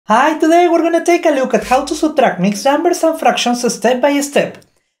Hi, today we're going to take a look at how to subtract mixed numbers and fractions step by step.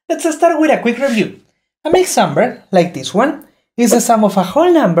 Let's start with a quick review. A mixed number, like this one, is the sum of a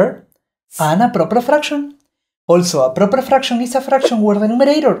whole number and a proper fraction. Also, a proper fraction is a fraction where the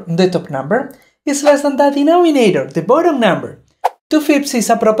numerator, the top number, is less than the denominator, the bottom number. 2/5 is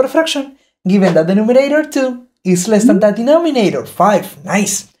a proper fraction, given that the numerator 2 is less than the denominator 5.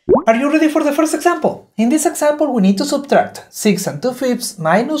 Nice! Are you ready for the first example? In this example, we need to subtract 6 2/5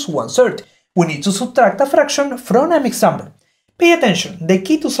 minus 1/3. We need to subtract a fraction from a mixed number. Pay attention, the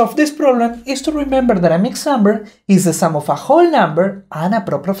key to solve this problem is to remember that a mixed number is the sum of a whole number and a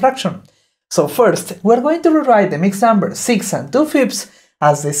proper fraction. So first, we're going to rewrite the mixed number 6 2/5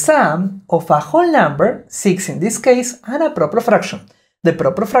 as the sum of a whole number, 6 in this case, and a proper fraction. The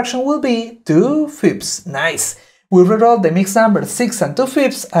proper fraction will be 2/5. Nice! We rewrote the mixed number 6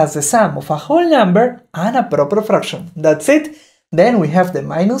 2/5 as the sum of a whole number and a proper fraction. That's it. Then we have the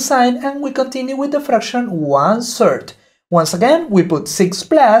minus sign and we continue with the fraction 1/3. Once again, we put 6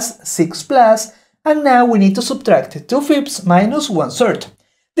 plus, and now we need to subtract 2/5 minus 1/3.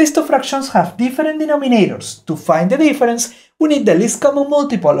 These two fractions have different denominators. To find the difference, we need the least common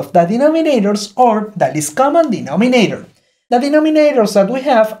multiple of the denominators or the least common denominator. The denominators that we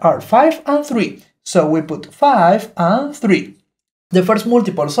have are 5 and 3. So we put 5 and 3. The first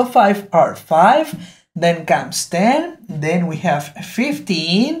multiples of 5 are 5, then comes 10, then we have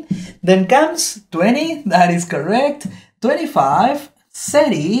 15, then comes 20, that is correct, 25,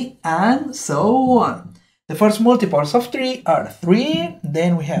 30, and so on. The first multiples of 3 are 3,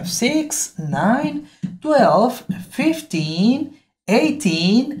 then we have 6, 9, 12, 15,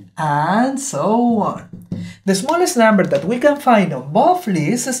 18, and so on. The smallest number that we can find on both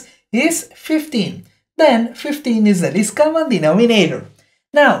lists is 15. Then 15 is the least common denominator.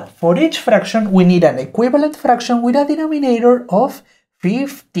 Now, for each fraction, we need an equivalent fraction with a denominator of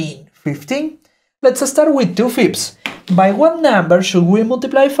 15. 15? Let's start with 2/5. By what number should we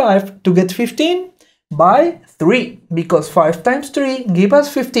multiply 5 to get 15? By 3, because 5 times 3 gives us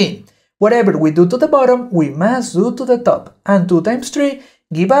 15. Whatever we do to the bottom, we must do to the top. And 2 times 3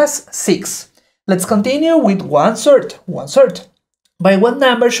 gives us 6. Let's continue with 1/3. 1/3. By what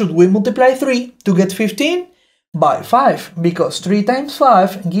number should we multiply 3 to get 15? By 5, because 3 times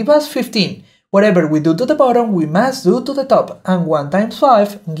 5 gives us 15. Whatever we do to the bottom, we must do to the top, and 1 times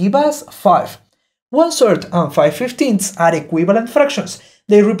 5 gives us 5. 1/3 and 5/15 are equivalent fractions.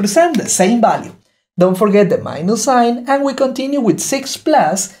 They represent the same value. Don't forget the minus sign, and we continue with 6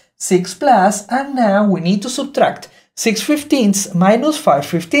 plus, and now we need to subtract 6/15 minus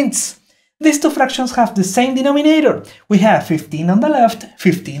 5/15. These two fractions have the same denominator. We have 15 on the left,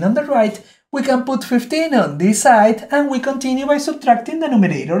 15 on the right. We can put 15 on this side, and we continue by subtracting the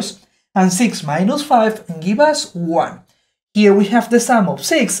numerators. And 6 minus 5 gives us 1. Here we have the sum of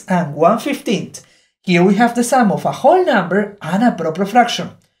 6 and 1/15. Here we have the sum of a whole number and a proper fraction.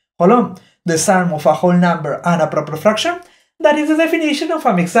 Hold on, the sum of a whole number and a proper fraction? That is the definition of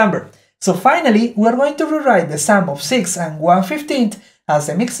a mixed number. So finally, we are going to rewrite the sum of 6 and 1/15 as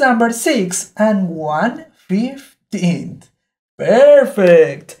the mixed number 6 and 1/15.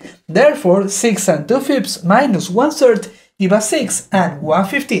 Perfect! Therefore, 6 2/5 minus 1/3 give us 6 and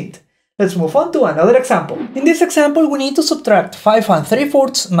 1/15. Let's move on to another example. In this example, we need to subtract 5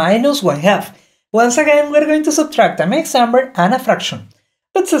 3/4 minus 1/2. Once again, we're going to subtract a mixed number and a fraction.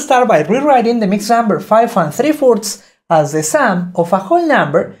 Let's start by rewriting the mixed number 5 3/4 as the sum of a whole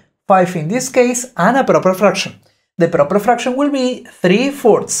number, 5 in this case, and a proper fraction. The proper fraction will be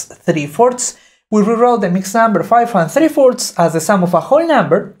 3/4. 3/4. We rewrote the mixed number 5 3/4 as the sum of a whole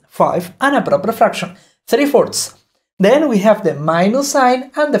number, 5, and a proper fraction, 3/4. Then we have the minus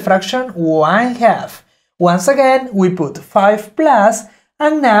sign and the fraction 1/2. Once again, we put 5 plus,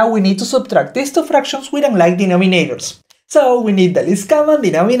 and now we need to subtract these two fractions with unlike denominators. So we need the least common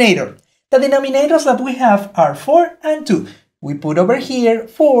denominator. The denominators that we have are 4 and 2. We put over here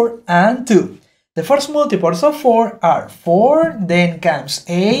 4 and 2. The first multiples of 4 are 4, then comes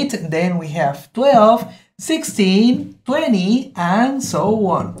 8, then we have 12, 16, 20, and so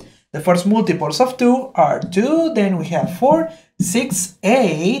on. The first multiples of 2 are 2, then we have 4, 6,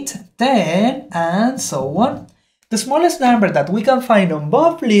 8, 10, and so on. The smallest number that we can find on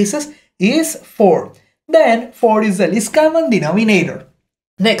both lists is 4. Then 4 is the least common denominator.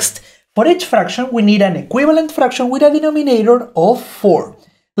 Next, for each fraction, we need an equivalent fraction with a denominator of 4.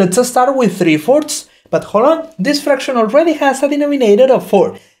 Let's start with 3/4, but hold on, this fraction already has a denominator of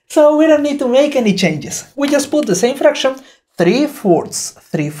 4, so we don't need to make any changes. We just put the same fraction, 3/4.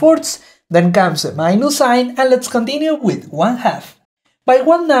 3/4, then comes the minus sign, and let's continue with 1/2. By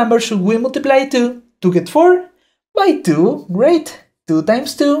what number should we multiply 2 to get 4? By 2, great. 2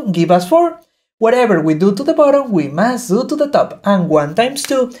 times 2 give us 4. Whatever we do to the bottom, we must do to the top. And 1 times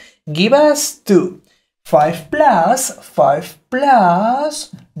 2 give us 2. 5 plus,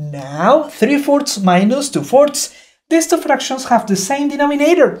 now 3/4 minus 2/4. These two fractions have the same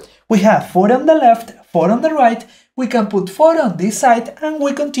denominator. We have 4 on the left, 4 on the right. We can put 4 on this side and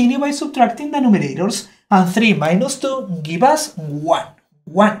we continue by subtracting the numerators. And 3 minus 2 give us 1.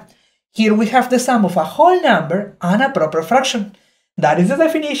 1. Here we have the sum of a whole number and a proper fraction. That is the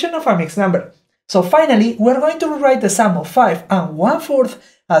definition of a mixed number. So finally, we're going to rewrite the sum of 5 and 1/4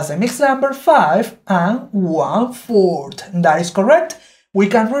 as the mixed number 5 and 1/4. That is correct. We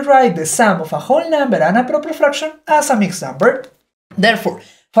can rewrite the sum of a whole number and a proper fraction as a mixed number. Therefore,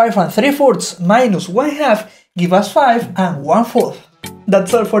 5 and 3/4 minus 1/2 give us 5 and 1/4.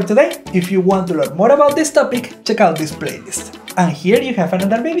 That's all for today. If you want to learn more about this topic, check out this playlist. And here you have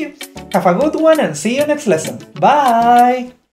another video. Have a good one and see you next lesson. Bye!